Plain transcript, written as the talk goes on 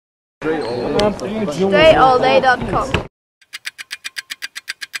DreAllDay.com.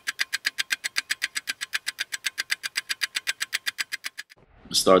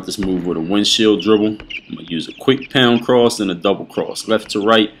 Start this move with a windshield dribble. I'm going to use a quick pound cross and a double cross. Left to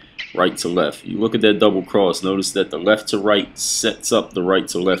right, right to left. You look at that double cross, notice that the left to right sets up the right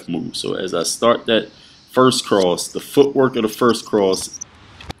to left move. So as I start that first cross, the footwork of the first cross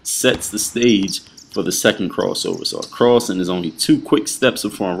sets the stage for the second crossover. So I cross, and there's only 2 quick steps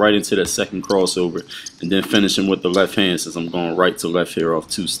before I'm right into that second crossover, and then finishing with the left hand since I'm going right to left here off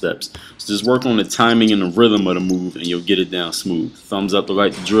 2 steps. So just work on the timing and the rhythm of the move, and you'll get it down smooth. Thumbs up to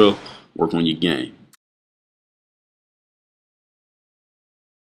like the drill. Work on your game.